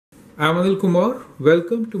I'm Anil Kumar.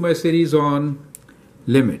 Welcome to my series on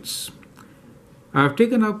limits. I've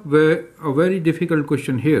taken up a very difficult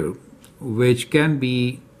question here which can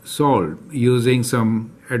be solved using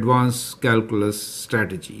some advanced calculus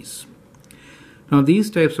strategies. Now these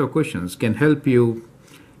types of questions can help you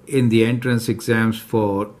in the entrance exams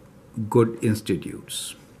for good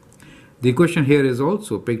institutes. The question here is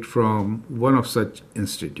also picked from one of such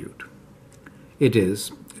institute. It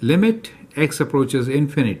is limit x approaches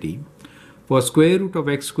infinity for square root of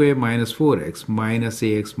x square minus 4x minus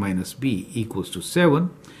ax minus b equals to 7,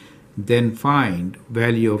 then find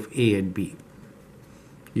value of a and b.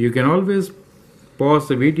 You can always pause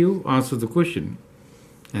the video, answer the question,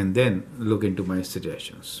 and then look into my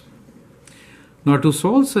suggestions. Now to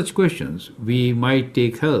solve such questions, we might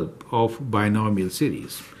take help of binomial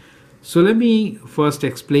series. So let me first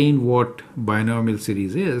explain what binomial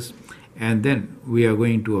series is, and then we are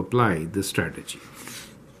going to apply this strategy.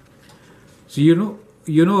 So you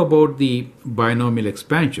know about the binomial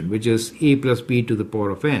expansion, which is a plus b to the power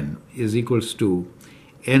of n is equals to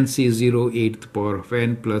nc0 a to the power of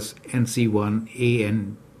n plus nc1 a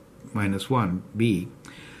n minus 1 b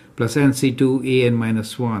plus nc2 a n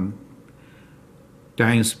minus 1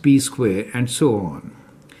 times b square and so on.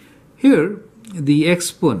 Here the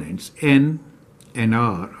exponents n and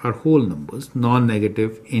r are whole numbers,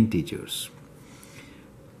 non-negative integers.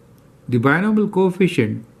 The binomial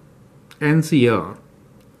coefficient NCR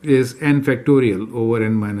is n factorial over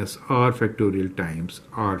n minus r factorial times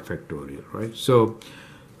r factorial, right? So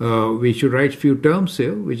we should write few terms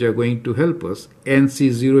here which are going to help us.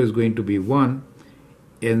 NC0 is going to be 1,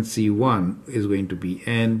 NC1 is going to be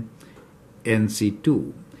n,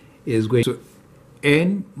 NC2 is going to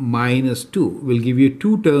n minus 2 will give you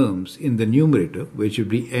two terms in the numerator, which will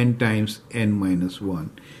be n times n minus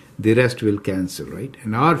 1. The rest will cancel, right?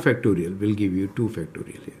 And r factorial will give you 2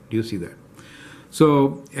 factorial here. Do you see that?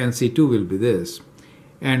 So nc2 will be this.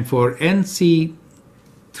 And for nc3,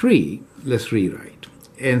 let's rewrite.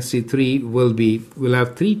 nc3 will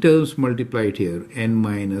have 3 terms multiplied here, n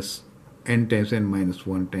times n minus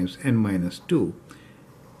 1 times n minus 2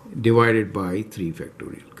 divided by 3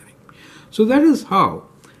 factorial. So that is how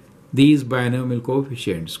these binomial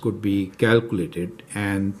coefficients could be calculated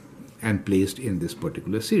and placed in this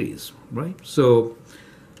particular series, right? So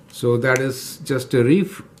that is just a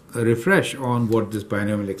refresh on what this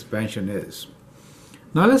binomial expansion is.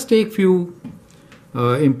 Now let's take few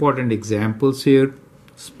important examples here,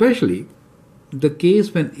 especially the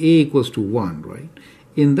case when a equals to 1, right?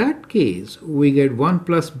 In that case, we get 1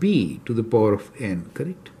 plus b to the power of n,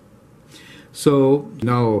 correct? So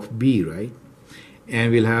now of b, right?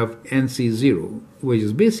 And we'll have nc0, which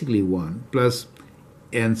is basically 1, plus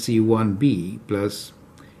nc1b plus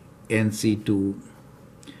nc2b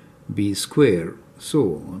square,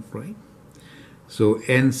 so on, right? So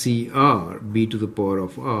ncr, b to the power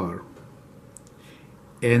of r,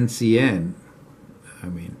 ncn,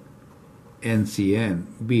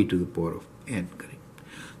 b to the power of n, correct?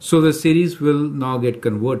 So the series will now get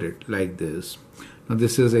converted like this. Now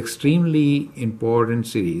this is extremely important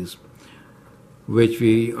series which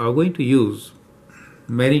we are going to use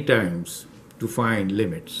many times to find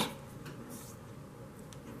limits.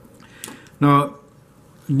 Now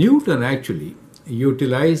Newton actually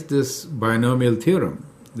utilized this binomial theorem.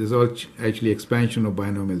 This is actually expansion of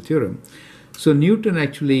binomial theorem. So Newton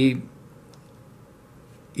actually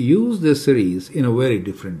used this series in a very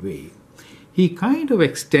different way. He kind of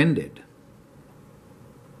extended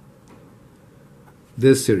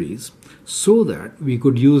this series so that we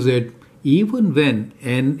could use it even when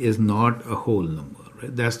n is not a whole number,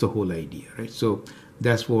 right? That's the whole idea, right? So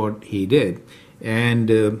that's what he did, and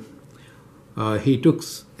he took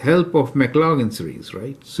help of Maclaurin series,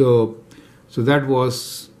 right? So that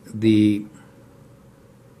was the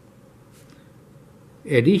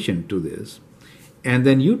addition to this, and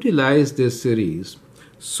then utilize this series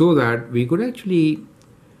so that we could actually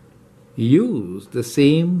use the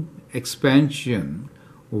same expansion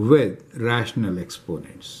with rational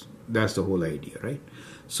exponents. That's the whole idea, right?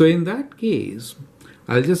 So in that case,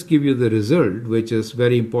 I'll just give you the result, which is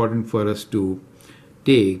very important for us to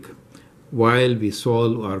take while we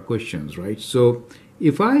solve our questions, right? So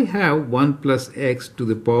if I have 1 plus x to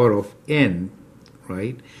the power of n,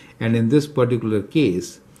 right, and in this particular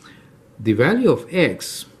case, the value of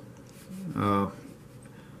x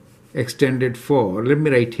extended for, let me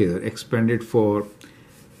write here, expanded for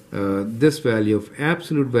this value of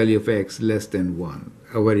absolute value of x less than 1,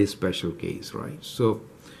 a very special case, right? So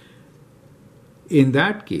in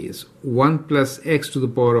that case, 1 plus x to the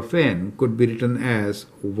power of n could be written as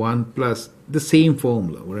 1 plus the same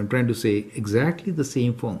formula. What I'm trying to say, exactly the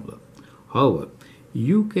same formula. However,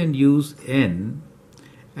 you can use n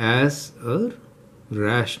as a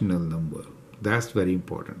rational number. That's very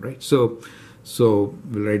important, right? So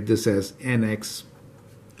we'll write this as nx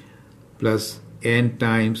plus n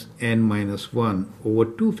times n minus 1 over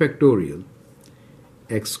 2 factorial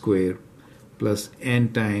x square plus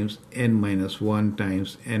n times n minus 1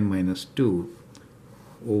 times n minus 2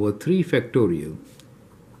 over 3 factorial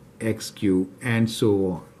x cube, and so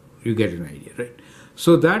on. You get an idea, right?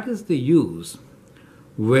 So that is the use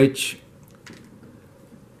which,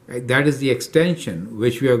 that is the extension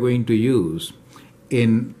which we are going to use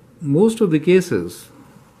in most of the cases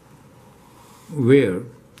where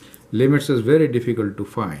limits is very difficult to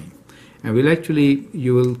find. And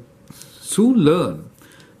you will soon learn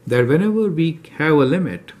that whenever we have a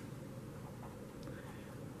limit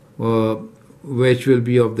which will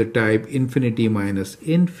be of the type infinity minus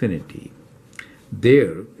infinity,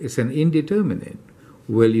 there is an indeterminate.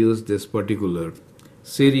 We'll use this particular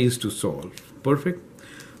series to solve. Perfect.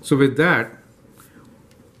 So with that,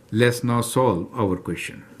 let's now solve our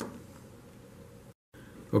question.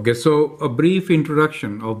 Okay, so a brief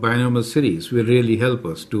introduction of binomial series will really help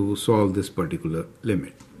us to solve this particular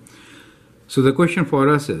limit. So the question for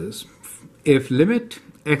us is, if limit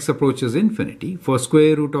x approaches infinity for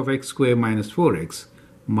square root of x squared minus 4x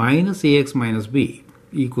minus ax minus b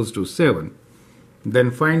equals to 7,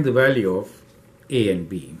 then find the value of a and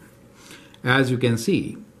b. As you can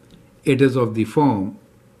see, it is of the form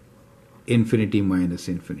infinity minus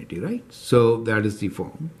infinity, right? So that is the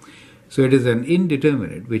form. So it is an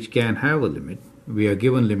indeterminate which can have a limit. We are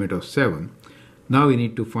given limit of 7. Now we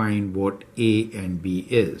need to find what a and b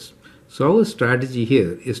is. So our strategy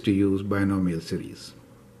here is to use binomial series.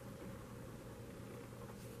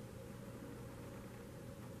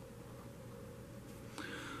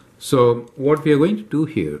 So what we are going to do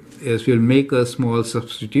here is we'll make a small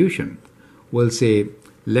substitution. We'll say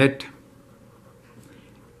let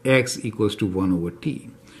x equals to 1 over t.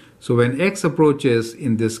 So when x approaches,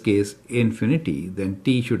 in this case, infinity, then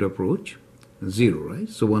t should approach 0, right?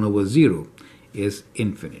 So 1 over 0 is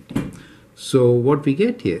infinity. So what we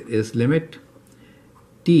get here is limit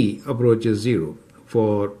t approaches 0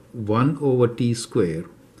 for 1 over t square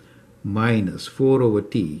minus 4 over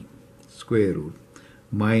t square root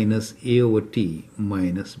minus a over t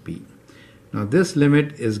minus b. Now this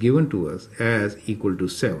limit is given to us as equal to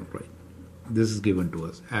 7, right? This is given to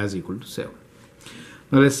us as equal to 7.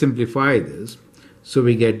 Now let's simplify this. So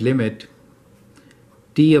we get limit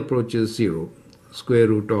t approaches 0 square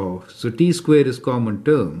root of, so t square is common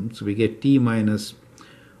term, so we get 1 minus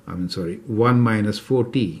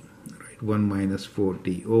 4t, right? 1 minus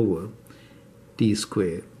 4t over t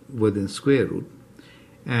square within square root.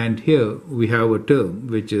 And here we have a term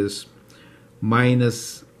which is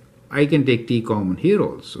minus, I can take t common here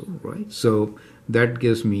also, right? So that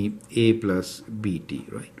gives me a plus bt,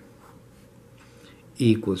 right?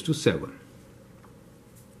 Equals to 7.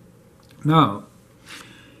 Now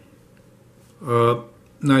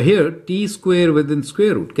here t square within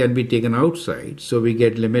square root can be taken outside, so we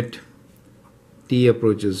get limit t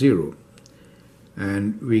approaches 0,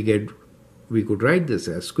 and we could write this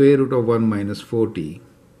as square root of 1 minus 4t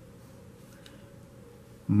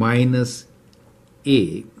minus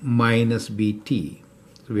a minus bt.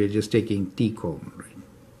 So we are just taking t common, right?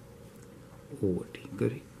 Over t,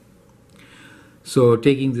 correct? So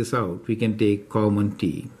taking this out, we can take common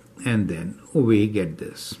t, and then we get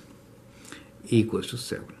this equals to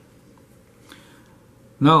 7.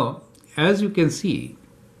 Now, as you can see,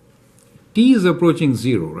 t is approaching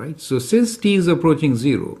 0, right? So since t is approaching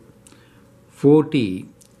 0, 4t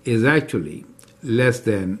is actually less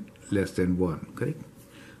than 1, correct?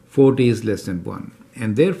 4t is less than 1,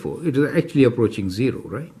 and therefore it is actually approaching 0,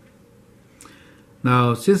 right?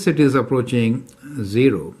 Now, since it is approaching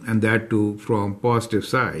 0, and that too from positive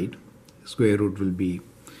side, square root will be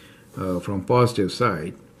from positive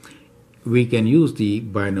side, we can use the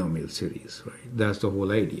binomial series, right? That's the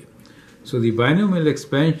whole idea. So the binomial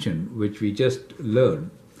expansion, which we just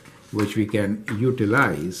learned, which we can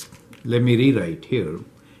utilize, let me rewrite here,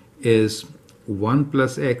 is 1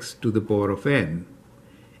 plus x to the power of n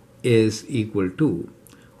is equal to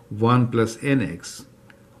 1 plus nx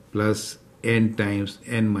plus n times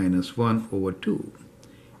n minus 1 over 2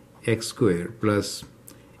 x squared plus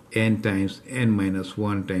n times n minus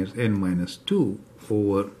 1 times n minus 2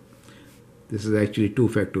 over, this is actually 2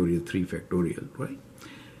 factorial, 3 factorial, right?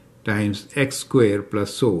 Times x squared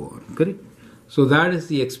plus so on, correct? So that is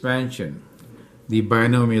the expansion, the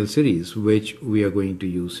binomial series, which we are going to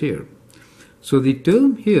use here. So the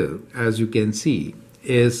term here, as you can see,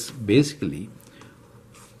 is basically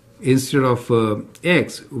instead of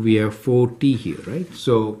x, we have 4t here, right?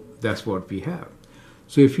 So that's what we have.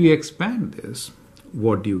 So if you expand this,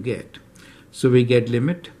 what do you get? So we get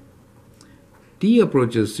limit t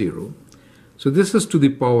approaches 0. So this is to the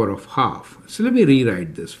power of half. So let me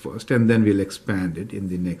rewrite this first, and then we'll expand it in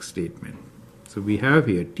the next statement. So we have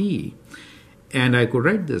here t, and I could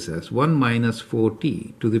write this as 1 minus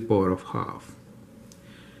 4t to the power of half,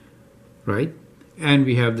 right? And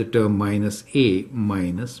we have the term minus a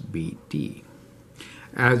minus bt.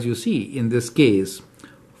 As you see, in this case,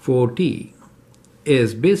 4t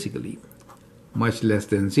is basically much less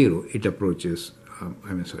than 0. It approaches,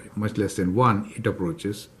 much less than 1, it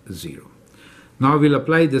approaches 0. Now we'll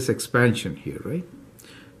apply this expansion here, right?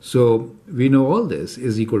 So we know all this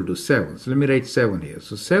is equal to 7. So let me write 7 here.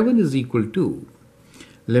 So 7 is equal to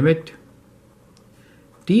limit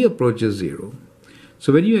t approaches 0.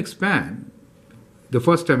 So when you expand, the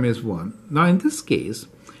first term is 1. Now in this case,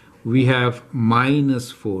 we have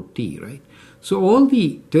minus 4t, right? So all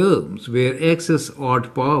the terms where x is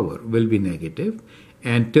odd power will be negative,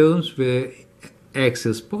 and terms where x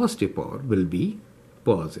is positive power will be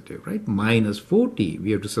positive, right? Minus 4t,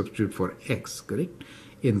 we have to substitute for x, correct?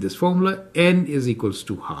 In this formula, n is equals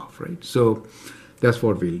to half, right? So that's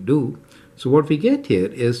what we'll do. So what we get here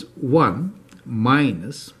is 1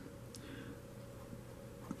 minus,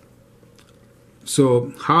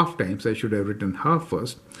 so half times, I should have written half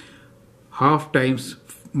first, half times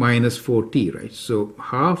minus 4t, right? So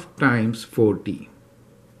half times 4t,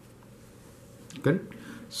 correct?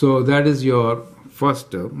 So that is your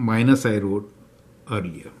first term, minus I wrote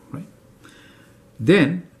earlier, right?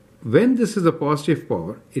 Then when this is a positive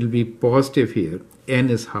power, it will be positive here, n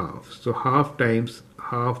is half. So half times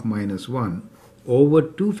half minus 1 over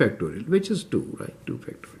 2 factorial, which is 2, right? 2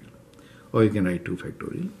 factorial. Or you can write 2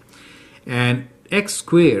 factorial. And x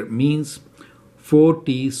square means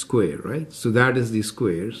 4t square, right? So that is the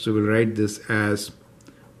square. So we'll write this as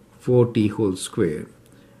 4t whole square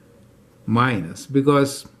minus,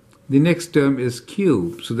 because the next term is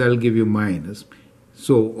cube, so that will give you minus,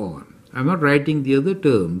 so on. I'm not writing the other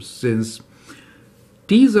terms since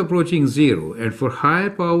t is approaching 0, and for higher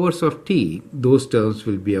powers of t, those terms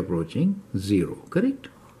will be approaching 0, correct?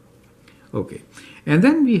 Okay, and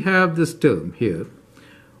then we have this term here,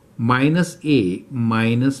 minus a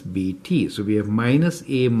minus bt. So we have minus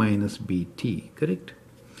a minus bt, correct?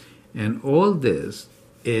 And all this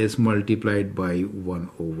is multiplied by 1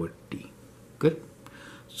 over t, correct?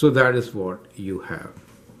 So that is what you have.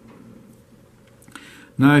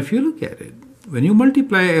 Now if you look at it, when you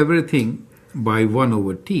multiply everything by 1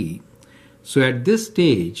 over t, so at this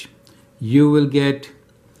stage you will get,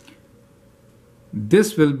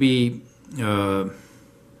 this will be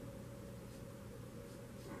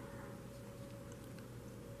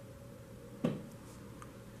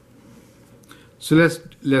so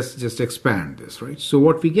let's just expand this, right? So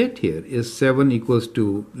what we get here is 7 equals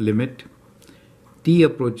to limit t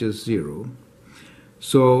approaches 0.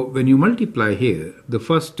 So when you multiply here, the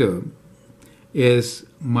first term is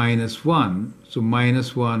minus 1. So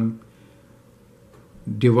minus 1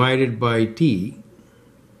 divided by t.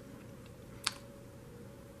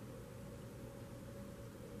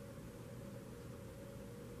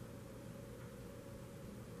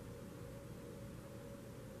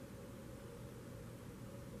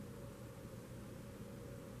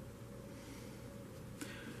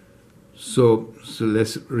 So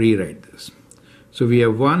let's rewrite this. So we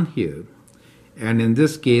have 1 here, and in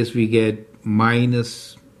this case we get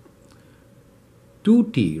minus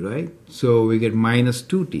 2t, right? So we get minus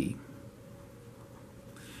 2t.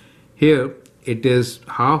 Here it is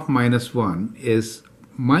half minus 1 is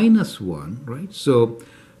minus 1, right? So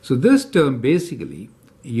this term, basically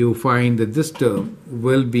you find that this term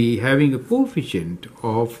will be having a coefficient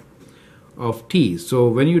of t. So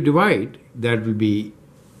when you divide, that will be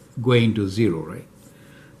going to 0, right?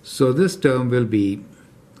 So this term will be,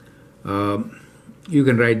 you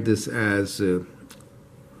can write this as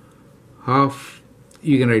half,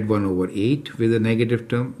 you can write 1 over 8 with a negative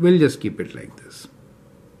term. We'll just keep it like this.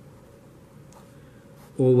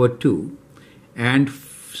 Over 2 and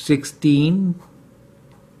 16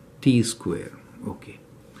 t square, okay.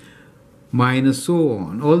 Minus so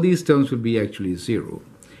on. All these terms will be actually 0.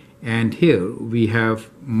 And here we have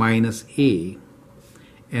minus a,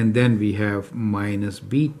 and then we have minus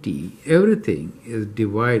bt. Everything is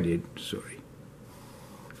divided,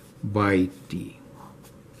 by t.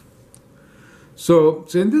 So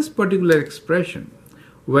in this particular expression,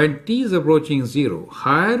 when t is approaching 0,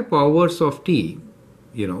 higher powers of t,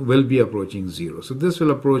 will be approaching 0. So this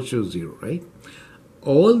will approach to 0, right?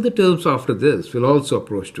 All the terms after this will also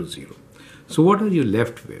approach to 0. So what are you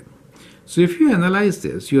left with? So if you analyze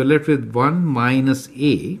this, you are left with 1 minus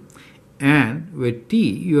a, and with t,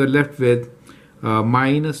 you are left with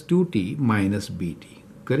minus 2t minus bt,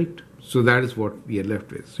 correct? So that is what we are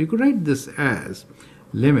left with. So you could write this as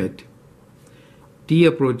limit t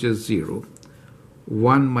approaches 0,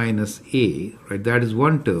 1 minus a, right? That is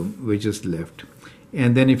one term which is left.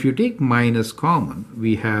 And then if you take minus common,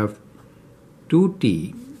 we have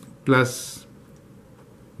 2t plus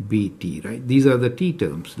bt, right? These are the t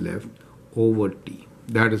terms left over t.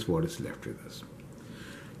 That is what is left with us.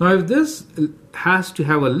 Now if this has to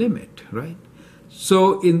have a limit, right?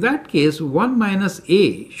 So in that case, 1 minus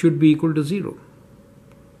a should be equal to 0.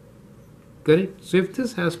 Correct? So if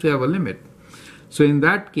this has to have a limit, so in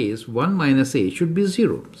that case, 1 minus a should be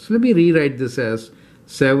 0. So let me rewrite this as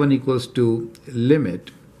 7 equals to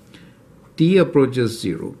limit t approaches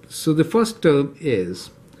 0. So the first term is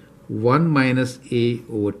 1 minus a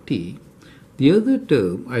over t. The other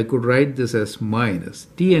term, I could write this as minus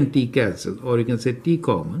t and t cancel, or you can say t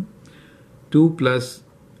common, 2 plus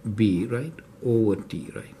b, right, over t,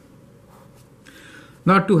 right.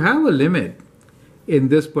 Now to have a limit in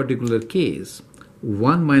this particular case,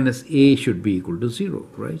 1 minus a should be equal to 0,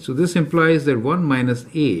 right? So this implies that 1 minus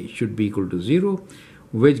a should be equal to 0,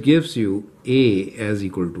 which gives you a as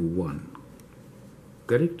equal to 1,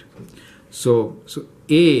 correct? So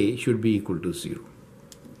a should be equal to 0.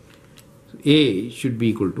 So a should be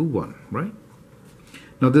equal to 1, right?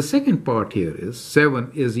 Now the second part here is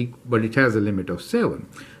 7 is equal, but it has a limit of 7.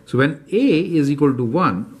 So when a is equal to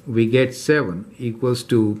 1, we get 7 equals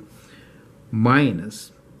to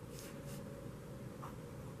minus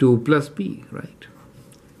 2 plus b, right?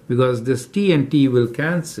 Because this t and t will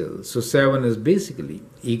cancel, so 7 is basically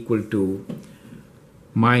equal to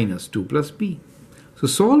minus 2 plus b. So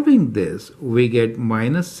solving this, we get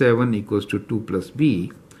minus 7 equals to 2 plus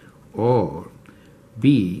b, or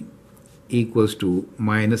b equals to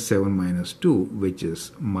minus 7 minus 2, which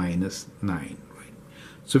is minus 9, right?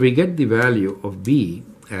 So we get the value of b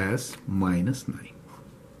as minus 9.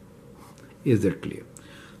 Is that clear?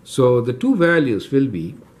 So the two values will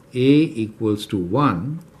be a equals to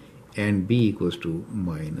 1 and b equals to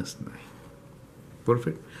minus 9.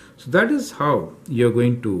 Perfect. So that is how you're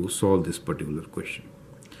going to solve this particular question.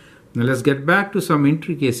 Now let's get back to some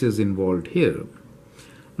intricacies involved here.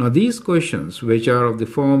 Now these questions, which are of the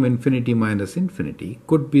form infinity minus infinity,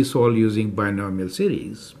 could be solved using binomial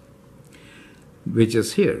series, which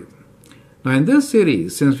is here. Now in this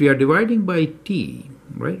series, since we are dividing by t,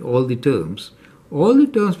 right, all the terms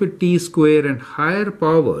with t square and higher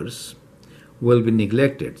powers will be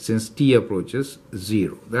neglected since t approaches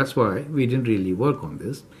 0. That's why we didn't really work on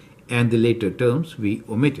this, and the later terms we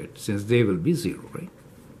omitted since they will be 0, right?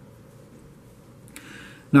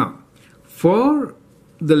 Now, for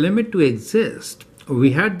the limit to exist,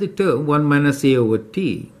 we had the term 1 minus a over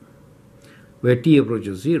t, where t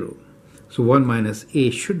approaches 0. So 1 minus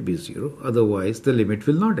a should be 0, otherwise the limit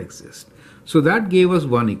will not exist. So that gave us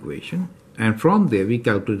one equation, and from there we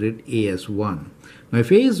calculated a as 1. Now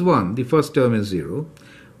if a is 1, the first term is 0,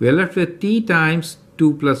 we are left with t times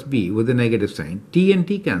 2 plus b with a negative sign. T and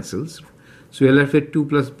t cancels, so we are left with 2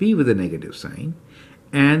 plus b with a negative sign,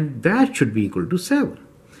 and that should be equal to 7.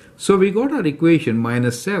 So we got our equation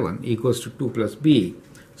minus 7 equals to 2 plus b,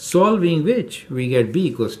 solving which we get b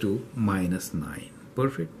equals to minus 9.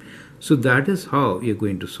 Perfect. So that is how you're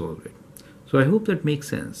going to solve it. So I hope that makes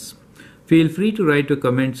sense. Feel free to write your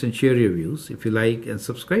comments and share your views. If you like, and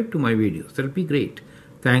subscribe to my videos, that would be great.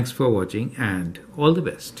 Thanks for watching and all the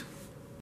best.